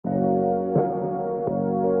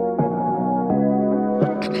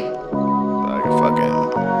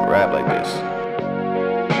this.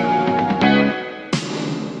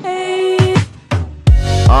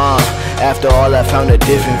 After all, I found a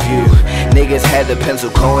different view. Niggas had the pencil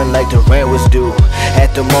going like the rent was due.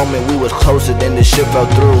 At the moment, we was closer than the shit fell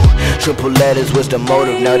through. Triple letters was the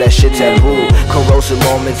motive, now that shit taboo. Corrosive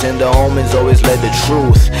moments and the omens always led the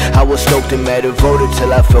truth. I was stoked and mad and voted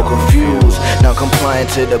till I felt confused. Not compliant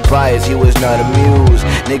to the bias, he was not amused.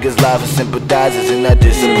 Niggas lie for sympathizers and I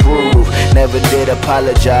disapprove. Never did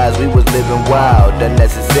apologize, we was living wild.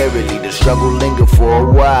 Unnecessarily, the struggle lingered for a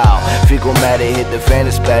while. Fecal matter hit the fan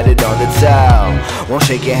and splattered on the towel. Won't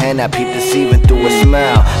shake your hand, I peep deceiving through a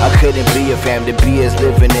smile. I couldn't be a fam to be as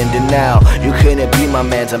living in denial. You couldn't be my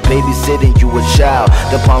mans, I'm babysitting you a child.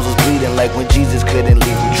 The palms was bleeding like when Jesus couldn't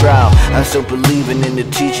leave from trial. I'm still believing in the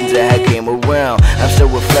teachings that had came around. I'm still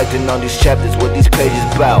reflecting on these chapters, what these pages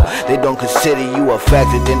bout. They don't consider you a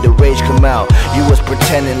factor, then the rage come out. You was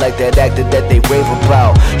pretending like that actor that they rave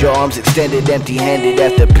about. Your arms extended empty-handed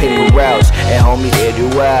after paper routes. And homies aired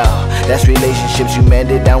you out. That's relationships you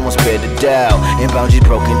mended, I won't spare the doubt. And boundaries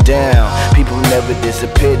broken down. People never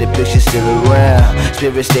disappear, the picture's still around.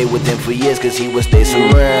 Spirit stayed with him for years cause he would stay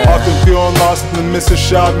surrounded. Often feeling lost in the midst of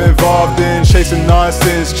shop I'm involved in. Chasing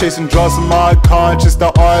nonsense, chasing draws in my conscience.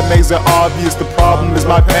 The art makes it obvious, the problem is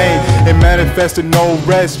my pain. It manifested no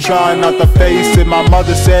rest, trying not to face it. My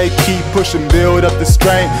mother said keep pushing, build up the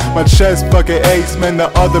strength. My chest fucking aches, man, the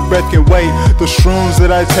other breath can wait. The shrooms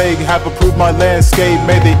that I take have improved my landscape.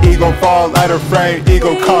 Made the ego fall out of frame,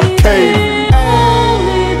 ego concave.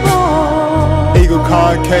 Ego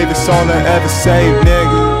concave, it's all I ever saved,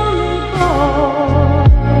 nigga.